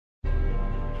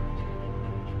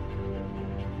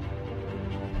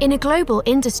In a global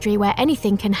industry where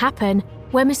anything can happen,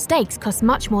 where mistakes cost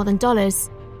much more than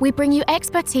dollars, we bring you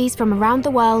expertise from around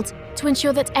the world to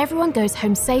ensure that everyone goes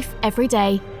home safe every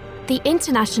day. The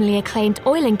internationally acclaimed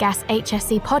Oil and Gas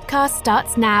HSE podcast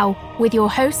starts now with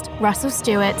your host, Russell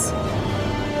Stewart.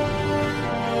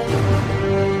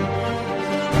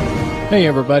 Hey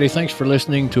everybody, thanks for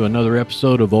listening to another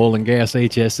episode of Oil and Gas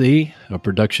HSE, a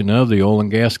production of the Oil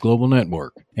and Gas Global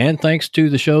Network. And thanks to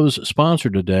the show's sponsor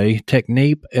today,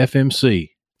 Technip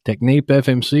FMC. Technip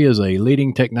FMC is a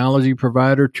leading technology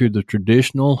provider to the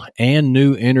traditional and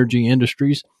new energy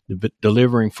industries,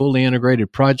 delivering fully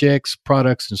integrated projects,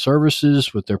 products, and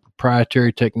services with their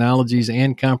proprietary technologies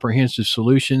and comprehensive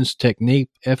solutions. Technip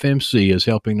FMC is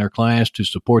helping their clients to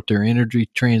support their energy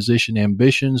transition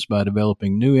ambitions by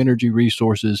developing new energy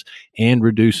resources and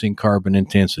reducing carbon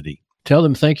intensity. Tell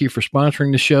them thank you for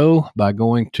sponsoring the show by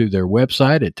going to their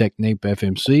website at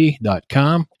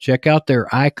technipfmc.com. Check out their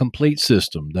iComplete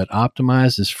system that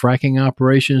optimizes fracking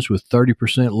operations with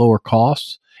 30% lower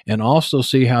costs, and also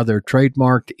see how their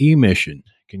trademarked emission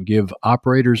can give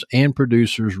operators and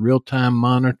producers real-time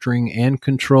monitoring and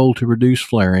control to reduce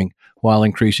flaring while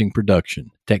increasing production.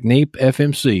 Technip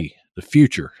FMC, the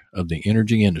future of the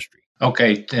energy industry.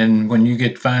 Okay, and when you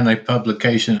get finally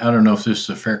publication, I don't know if this is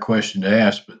a fair question to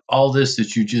ask, but all this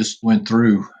that you just went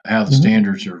through, how the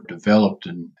standards are developed,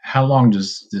 and how long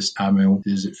does this,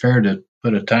 is it fair to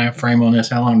put a time frame on this?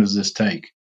 How long does this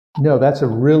take? No, that's a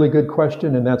really good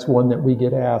question, and that's one that we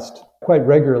get asked quite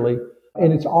regularly.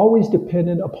 And it's always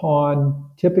dependent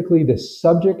upon typically the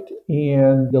subject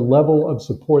and the level of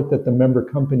support that the member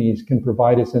companies can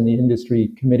provide us and the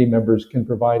industry committee members can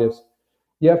provide us.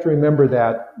 You have to remember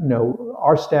that,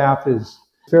 our staff is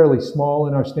fairly small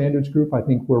in our standards group. I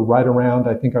think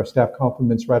our staff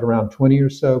complement's right around 20 or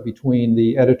so between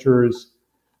the editors,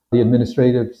 the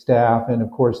administrative staff, and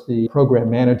of course the program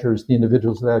managers, the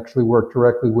individuals that actually work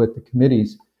directly with the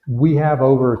committees. We have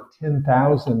over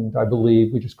 10,000, I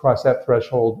believe, we just crossed that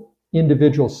threshold,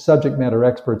 individual subject matter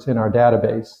experts in our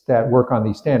database that work on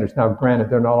these standards. Now, granted,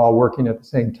 they're not all working at the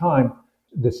same time.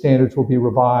 The standards will be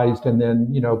revised and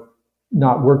then,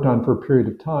 not worked on for a period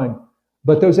of time.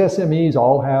 But those SMEs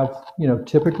all have,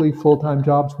 typically full-time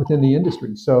jobs within the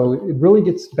industry. So it really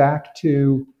gets back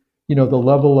to, the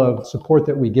level of support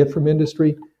that we get from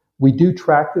industry. We do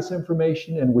track this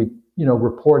information and we,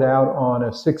 report out on a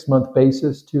 6-month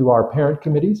basis to our parent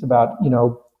committees about,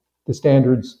 the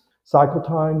standards cycle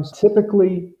times.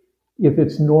 Typically, if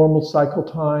it's normal cycle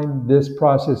time, this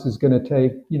process is going to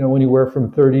take, anywhere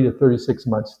from 30 to 36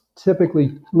 months, typically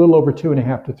a little over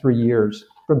 2.5 to 3 years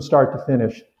from start to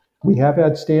finish. We have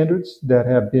had standards that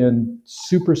have been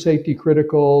super safety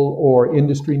critical or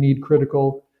industry need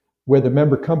critical, where the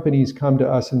member companies come to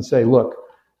us and say, look,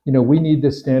 we need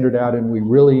this standard out and we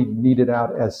really need it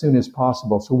out as soon as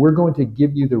possible. So we're going to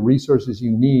give you the resources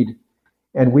you need.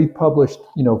 And we've published,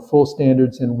 full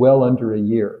standards in well under a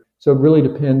year. So it really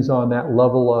depends on that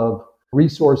level of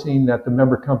resourcing that the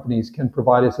member companies can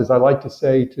provide us. As I like to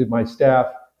say to my staff,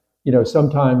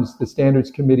 sometimes the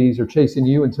standards committees are chasing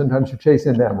you and sometimes you're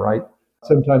chasing them, right?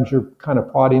 Sometimes you're kind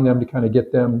of prodding them to kind of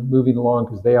get them moving along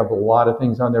because they have a lot of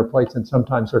things on their plates. And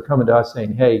sometimes they're coming to us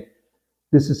saying, hey,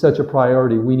 this is such a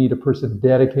priority. We need a person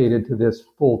dedicated to this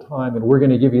full time. And we're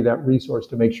going to give you that resource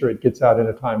to make sure it gets out in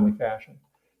a timely fashion.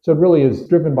 So it really is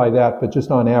driven by that, but just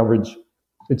on average,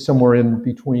 it's somewhere in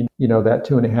between, that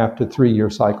 2.5 to 3 year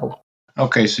cycle.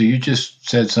 Okay, so you just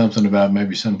said something about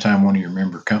maybe sometime one of your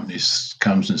member companies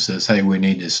comes and says, hey, we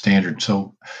need this standard.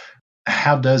 So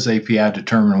how does API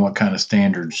determine what kind of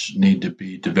standards need to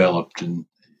be developed? And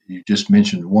you just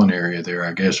mentioned one area there,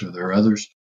 I guess. Are there others?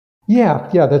 Yeah,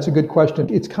 that's a good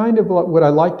question. It's kind of what I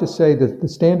like to say, that the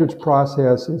standards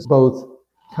process is both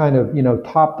kind of,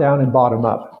 top down and bottom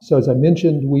up. So as I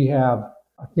mentioned, we have,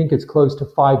 I think it's close to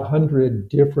 500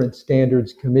 different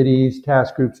standards committees,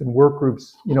 task groups, and work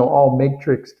groups, all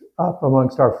matrixed up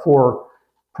amongst our 4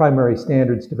 primary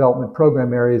standards development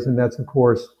program areas. And that's, of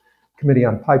course, Committee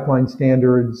on Pipeline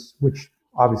Standards, which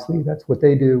obviously that's what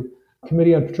they do.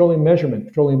 Committee on Petroleum Measurement.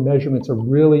 Petroleum measurement's a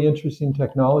really interesting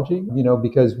technology,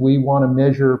 because we want to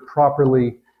measure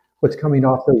properly what's coming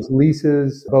off those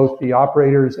leases. Both the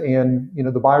operators and,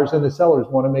 the buyers and the sellers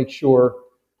want to make sure,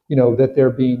 that they're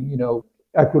being,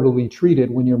 equitably treated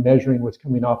when you're measuring what's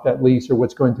coming off that lease or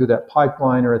what's going through that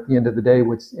pipeline, or at the end of the day,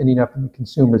 what's ending up in the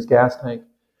consumer's gas tank.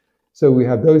 So we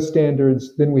have those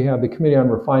standards. Then we have the Committee on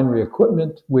Refinery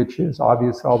Equipment, which is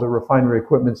obvious, all the refinery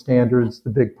equipment standards, the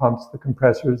big pumps, the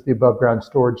compressors, the above ground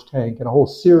storage tank, and a whole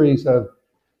series of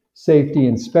safety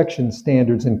inspection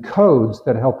standards and codes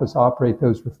that help us operate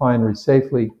those refineries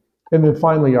safely. And then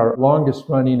finally, our longest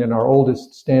running and our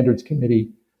oldest standards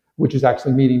committee, which is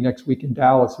actually meeting next week in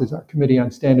Dallas, is our Committee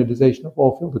on Standardization of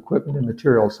Oilfield Equipment and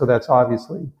Materials. So that's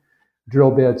obviously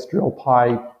drill bits, drill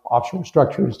pipe, offshore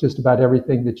structures, just about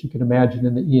everything that you can imagine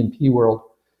in the E&P world.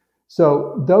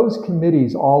 So those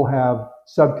committees all have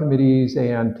subcommittees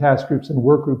and task groups and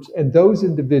work groups, and those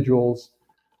individuals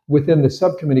within the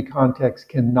subcommittee context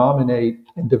can nominate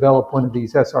and develop one of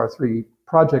these SR3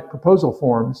 project proposal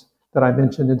forms that I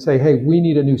mentioned and say, hey, we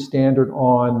need a new standard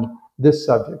on this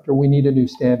subject, or we need a new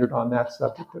standard on that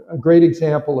subject. A great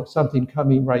example of something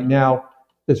coming right now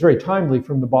that's very timely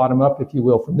from the bottom up, if you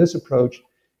will, from this approach,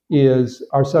 is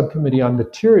our subcommittee on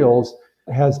materials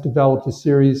has developed a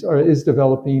series, or is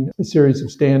developing a series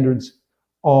of standards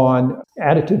on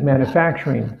additive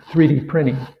manufacturing, 3D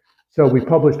printing. So we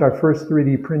published our first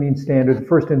 3D printing standard, the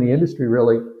first in the industry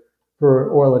really,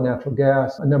 for oil and natural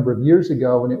gas a number of years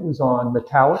ago, and it was on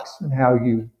metallics and how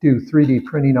you do 3D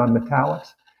printing on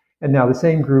metallics. And now the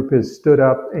same group has stood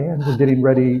up and we're getting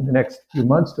ready in the next few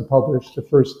months to publish the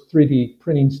first 3D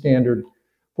printing standard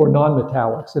for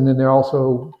non-metallics. And then they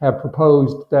also have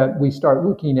proposed that we start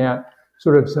looking at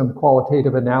sort of some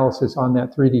qualitative analysis on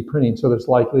that 3D printing. So there's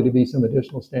likely to be some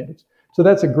additional standards. So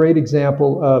that's a great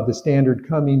example of the standard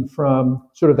coming from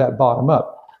sort of that bottom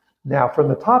up. Now, from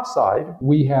the top side,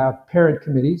 we have parent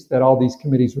committees that all these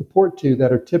committees report to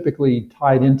that are typically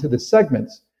tied into the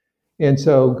segments. And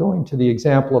so going to the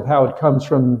example of how it comes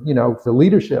from, the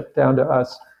leadership down to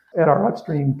us at our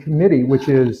upstream committee, which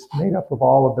is made up of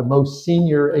all of the most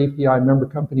senior API member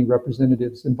company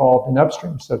representatives involved in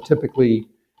upstream. So typically,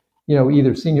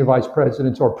 either senior vice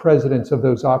presidents or presidents of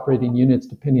those operating units,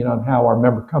 depending on how our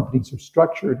member companies are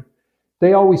structured.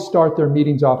 They always start their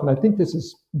meetings off, and I think this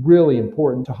is really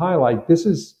important to highlight. This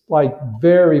is like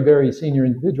very, very senior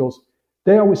individuals.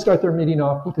 They always start their meeting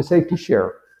off with a safety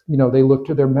share. They look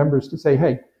to their members to say,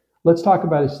 hey, let's talk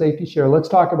about a safety share. Let's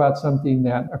talk about something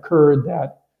that occurred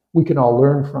that we can all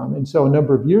learn from. And so a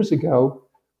number of years ago,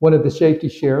 one of the safety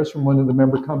shares from one of the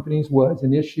member companies was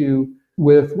an issue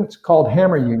with what's called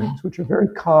hammer unions, which are very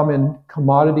common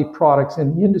commodity products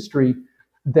in the industry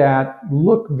that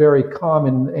look very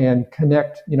common and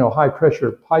connect, high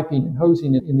pressure piping and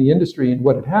hosing in the industry. And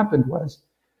what had happened was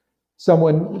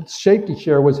someone's safety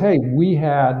share was, hey, we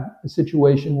had a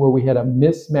situation where we had a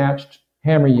mismatched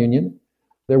hammer union.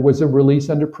 There was a release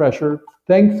under pressure.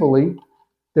 Thankfully,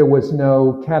 there was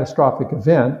no catastrophic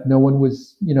event. No one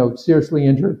was, seriously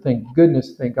injured. Thank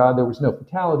goodness, thank God there was no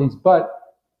fatalities. But,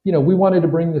 we wanted to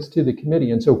bring this to the committee.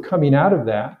 And so coming out of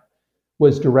that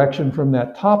was direction from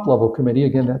that top level committee.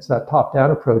 Again, that's that top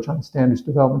down approach on standards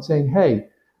development, saying, hey,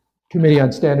 Committee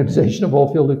on Standardization of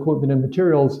Oilfield Equipment and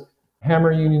Materials,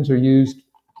 hammer unions are used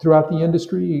throughout the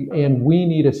industry, and we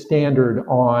need a standard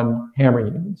on hammer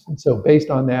unions. And so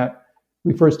based on that,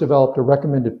 we first developed a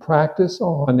recommended practice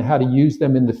on how to use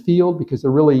them in the field, because there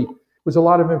really was a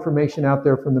lot of information out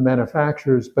there from the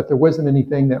manufacturers, but there wasn't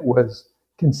anything that was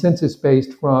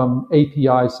consensus-based from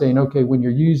API saying, okay, when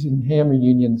you're using hammer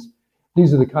unions,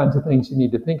 these are the kinds of things you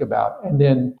need to think about. And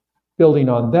then building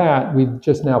on that, we've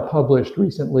just now published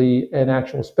recently an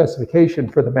actual specification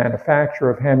for the manufacturer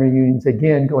of hammer unions,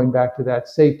 again, going back to that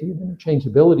safety and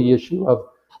interchangeability issue of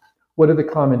what are the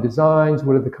common designs,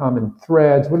 what are the common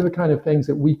threads, what are the kind of things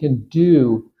that we can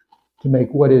do to make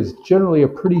what is generally a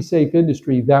pretty safe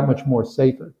industry that much more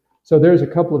safer. So there's a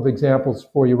couple of examples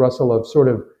for you, Russell, of sort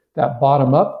of that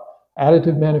bottom up,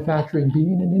 additive manufacturing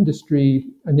being an industry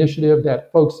initiative that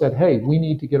folks said, hey, we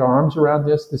need to get our arms around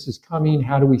this. This is coming.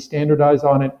 How do we standardize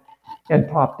on it? And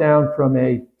top down from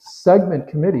a segment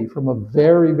committee, from a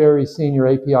very, very senior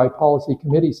API policy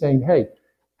committee saying, hey,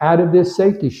 out of this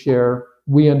safety share,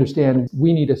 we understand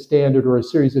we need a standard or a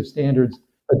series of standards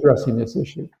addressing this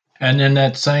issue. And then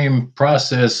that same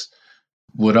process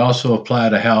would also apply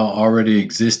to how already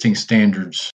existing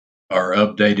standards are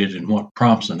updated and what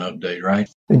prompts an update, right?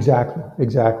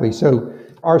 Exactly. So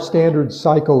our standards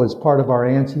cycle as part of our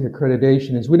ANSI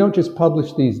accreditation is we don't just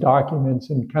publish these documents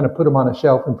and kind of put them on a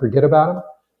shelf and forget about them.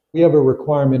 We have a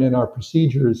requirement in our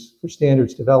procedures for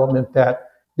standards development that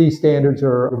these standards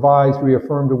are revised,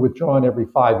 reaffirmed, or withdrawn every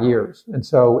 5 years. And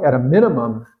so at a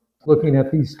minimum, looking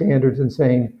at these standards and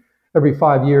saying every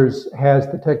 5 years, has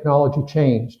the technology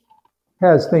changed?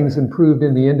 Has things improved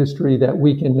in the industry that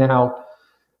we can now,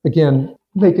 again,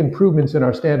 make improvements in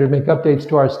our standard, make updates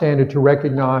to our standard to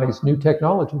recognize new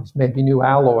technologies, maybe new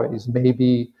alloys,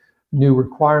 maybe new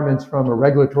requirements from a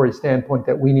regulatory standpoint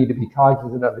that we need to be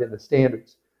cognizant of in the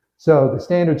standards. So the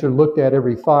standards are looked at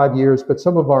every 5 years, but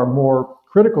some of our more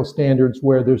critical standards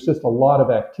where there's just a lot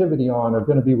of activity on are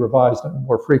going to be revised on a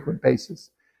more frequent basis.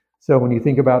 So when you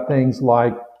think about things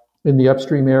like In the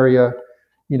upstream area,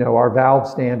 our valve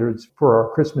standards for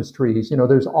our Christmas trees,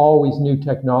 there's always new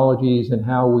technologies and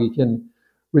how we can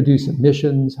reduce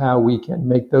emissions, how we can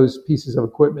make those pieces of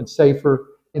equipment safer.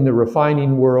 In the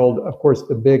refining world, of course,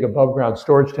 the big above ground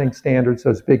storage tank standards,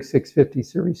 those big 650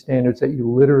 series standards that you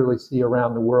literally see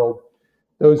around the world,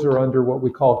 those are under what we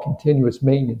call continuous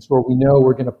maintenance, where we know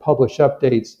we're going to publish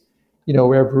updates,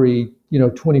 every,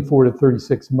 24 to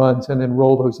 36 months and then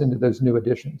roll those into those new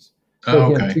additions.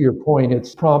 So again, to your point,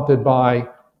 it's prompted by,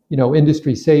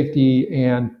 industry safety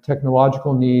and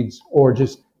technological needs, or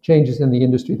just changes in the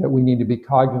industry that we need to be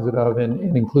cognizant of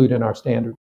and include in our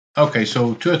standard. Okay,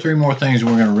 so 2 or 3 more things,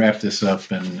 and we're going to wrap this up.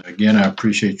 And again, I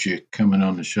appreciate you coming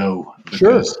on the show,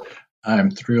 because I'm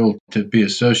thrilled to be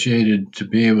associated, to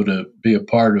be able to be a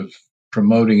part of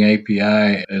promoting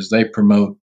API as they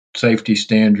promote safety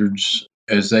standards,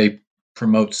 as they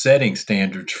promote setting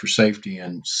standards for safety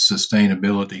and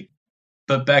sustainability.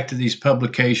 But back to these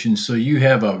publications. So you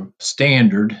have a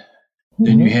standard,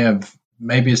 then you have,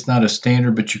 maybe it's not a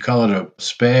standard, but you call it a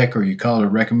spec, or you call it a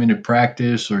recommended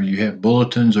practice, or you have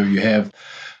bulletins, or you have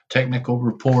technical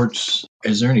reports.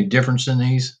 Is there any difference in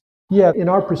these? Yeah, in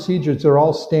our procedures, they're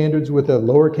all standards with a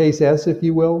lowercase s, if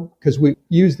you will, because we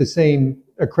use the same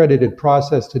accredited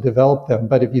process to develop them.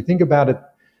 But if you think about it,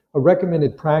 a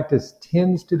recommended practice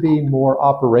tends to be more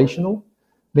operational,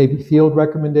 maybe field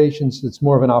recommendations. It's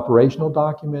more of an operational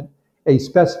document. A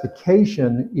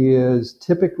specification is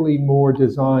typically more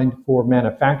designed for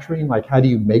manufacturing, like how do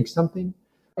you make something?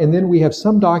 And then we have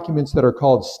some documents that are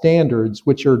called standards,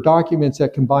 which are documents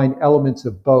that combine elements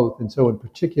of both. And so in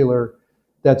particular,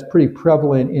 that's pretty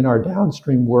prevalent in our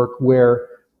downstream work, where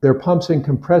their pumps and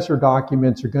compressor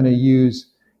documents are going to use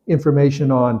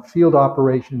information on field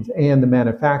operations and the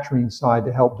manufacturing side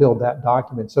to help build that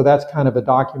document. So that's kind of a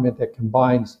document that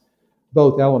combines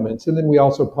both elements. And then we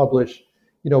also publish,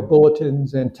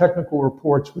 bulletins and technical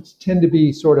reports, which tend to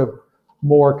be sort of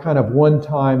more kind of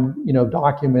one-time,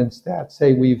 documents that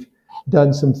say we've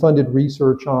done some funded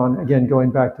research on, again,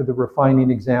 going back to the refining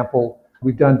example,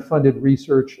 we've done funded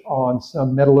research on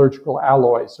some metallurgical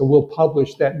alloys. So we'll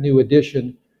publish that new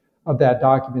edition of that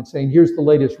document saying, here's the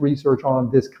latest research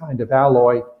on this kind of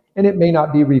alloy. And it may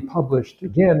not be republished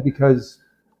again, because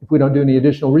if we don't do any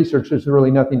additional research, there's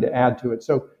really nothing to add to it.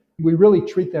 So we really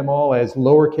treat them all as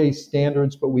lowercase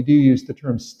standards, but we do use the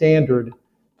term standard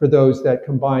for those that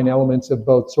combine elements of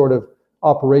both sort of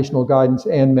operational guidance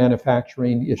and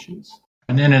manufacturing issues.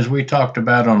 And then, as we talked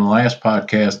about on the last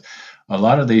podcast, a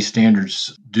lot of these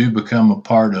standards do become a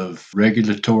part of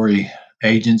regulatory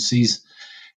agencies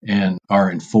and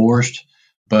are enforced.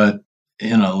 But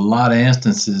in a lot of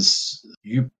instances,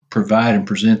 you provide and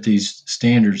present these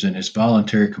standards and it's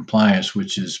voluntary compliance,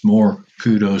 which is more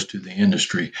kudos to the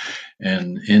industry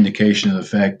and indication of the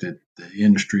fact that the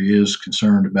industry is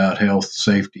concerned about health,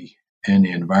 safety, and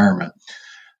the environment.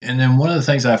 And then one of the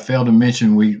things I failed to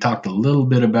mention, we talked a little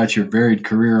bit about your varied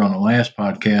career on the last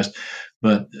podcast,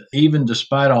 but even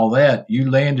despite all that, you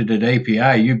landed at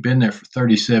API. You've been there for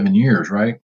 37 years,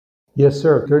 right? Yes,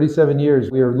 sir. 37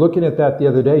 years. We were looking at that the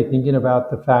other day, thinking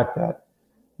about the fact that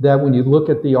when you look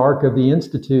at the arc of the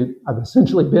Institute, I've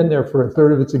essentially been there for a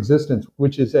third of its existence,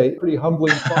 which is a pretty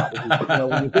humbling thought.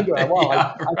 When you think about it,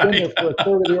 wow, I've been there for a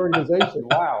third of the organization.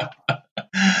 Wow.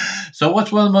 So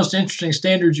what's one of the most interesting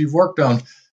standards you've worked on?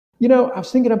 I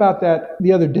was thinking about that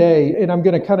the other day, and I'm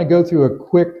going to kind of go through a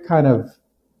quick kind of,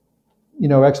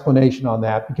 explanation on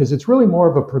that, because it's really more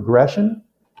of a progression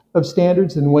of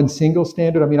standards than one single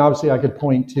standard. I mean, obviously I could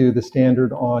point to the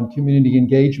standard on community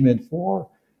engagement for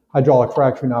hydraulic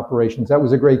fracturing operations. That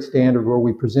was a great standard where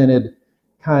we presented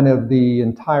kind of the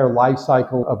entire life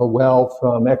cycle of a well,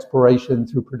 from exploration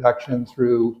through production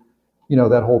through,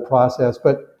 that whole process.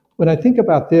 But when I think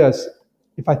about this,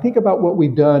 if I think about what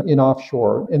we've done in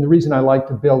offshore, and the reason I like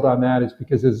to build on that is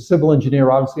because as a civil engineer,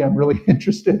 obviously I'm really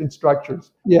interested in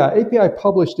structures. Yeah, API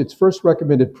published its first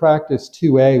recommended practice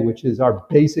 2A, which is our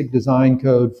basic design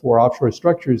code for offshore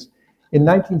structures, in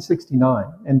 1969.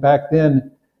 And back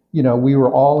then, we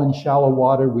were all in shallow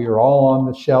water, we were all on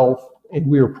the shelf, and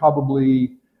we were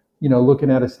probably,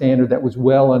 looking at a standard that was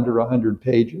well under 100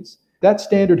 pages. That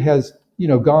standard has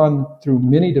gone through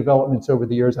many developments over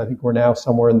the years. I think we're now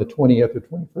somewhere in the 20th or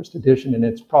 21st edition, and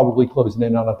it's probably closing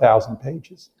in on 1,000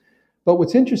 pages. But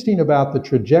what's interesting about the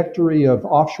trajectory of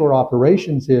offshore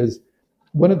operations is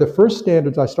one of the first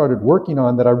standards I started working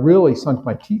on that I really sunk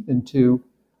my teeth into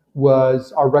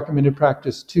was our recommended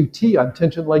practice 2T on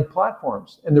tension leg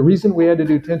platforms. And the reason we had to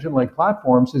do tension leg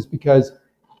platforms is because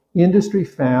industry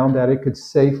found that it could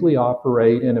safely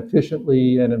operate and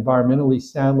efficiently and environmentally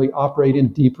soundly operate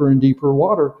in deeper and deeper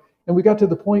water. And we got to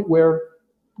the point where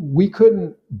we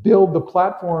couldn't build the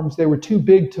platforms. They were too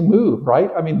big to move, right?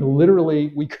 I mean,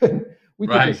 literally, we could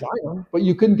design them, but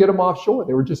you couldn't get them offshore.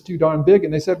 They were just too darn big.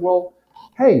 And they said, well,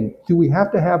 hey, do we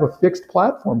have to have a fixed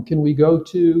platform? Can we go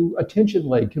to a tension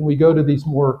leg? Can we go to these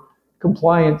more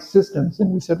compliant systems?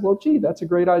 And we said, well, gee, that's a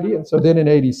great idea. So then in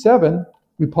 87,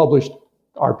 we published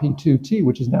RP2T,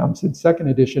 which is now in its second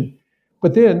edition.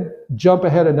 But then jump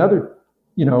ahead another,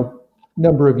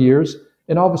 number of years.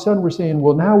 And all of a sudden we're saying,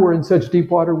 well, now we're in such deep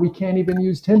water, we can't even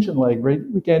use tension leg, right?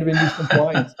 We can't even use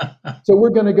compliance. So we're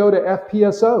going to go to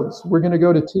FPSOs. We're going to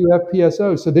go to 2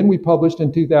 FPSOs. So then we published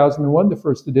in 2001 the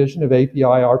first edition of API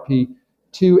RP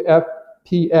 2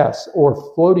 FPS,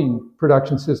 or floating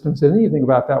production systems. And then you think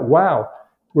about that, wow,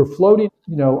 we're floating,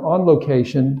 on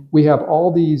location. We have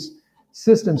all these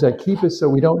systems that keep us so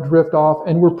we don't drift off,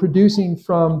 and we're producing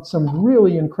from some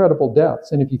really incredible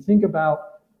depths. And if you think about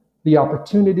the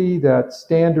opportunity that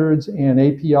standards and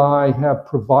API have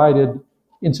provided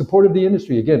in support of the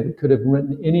industry. Again, we could have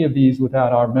written any of these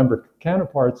without our member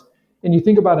counterparts. And you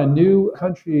think about a new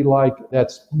country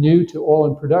that's new to oil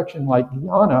and production, like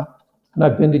Guyana, and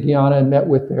I've been to Guyana and met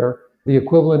with the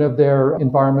equivalent of their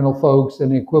environmental folks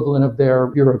and the equivalent of their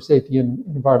Bureau of Safety and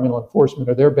Environmental Enforcement,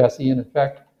 or their BSEE in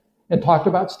effect, and talked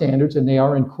about standards, and they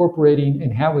are incorporating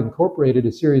and have incorporated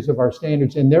a series of our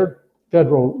standards in their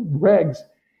federal regs.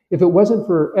 If it wasn't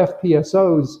for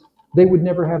FPSOs, they would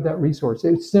never have that resource.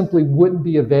 It simply wouldn't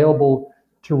be available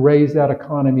to raise that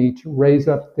economy, to raise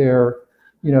up their,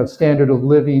 standard of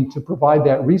living, to provide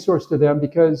that resource to them,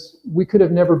 because we could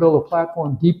have never built a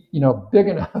platform deep, big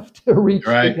enough to reach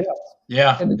the depths.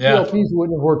 Yeah. And the TLPs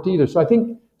wouldn't have worked either. So I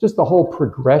think just the whole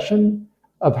progression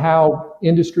of how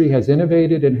industry has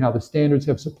innovated and how the standards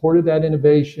have supported that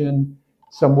innovation,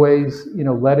 some ways,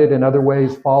 led it, and other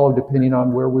ways followed, depending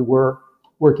on where we were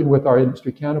working with our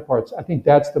industry counterparts. I think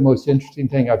that's the most interesting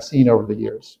thing I've seen over the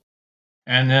years.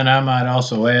 And then I might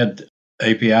also add,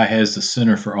 API has the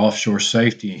Center for Offshore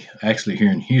Safety, actually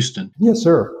here in Houston. Yes,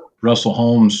 sir. Russell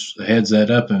Holmes heads that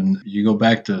up, and you go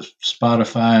back to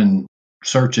Spotify and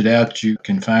search it out. You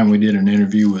can find we did an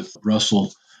interview with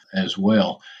Russell as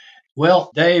well.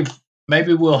 Well, Dave,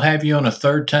 maybe we'll have you on a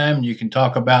third time, and you can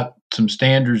talk about some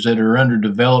standards that are under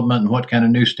development and what kind of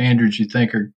new standards you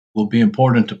think will be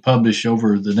important to publish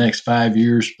over the next 5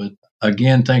 years. But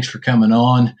again, thanks for coming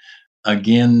on.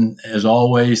 Again, as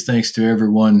always, thanks to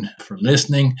everyone for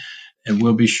listening. And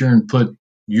we'll be sure and put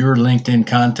your LinkedIn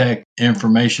contact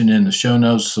information in the show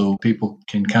notes so people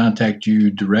can contact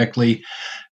you directly.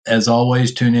 As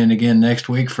always, tune in again next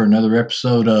week for another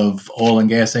episode of Oil and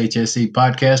Gas HSE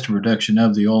Podcast, a production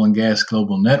of the Oil and Gas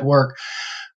Global Network.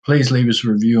 Please leave us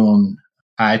a review on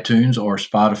iTunes or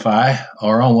Spotify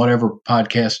or on whatever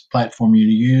podcast platform you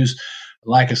use.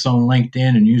 Like us on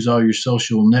LinkedIn and use all your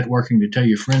social networking to tell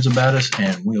your friends about us,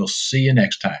 and we'll see you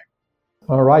next time.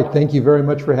 All right. Thank you very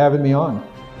much for having me on.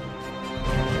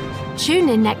 Tune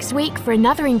in next week for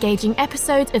another engaging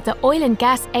episode of the Oil and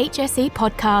Gas HSE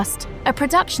Podcast, a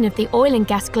production of the Oil and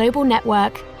Gas Global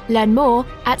Network. Learn more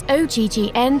at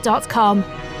oggn.com.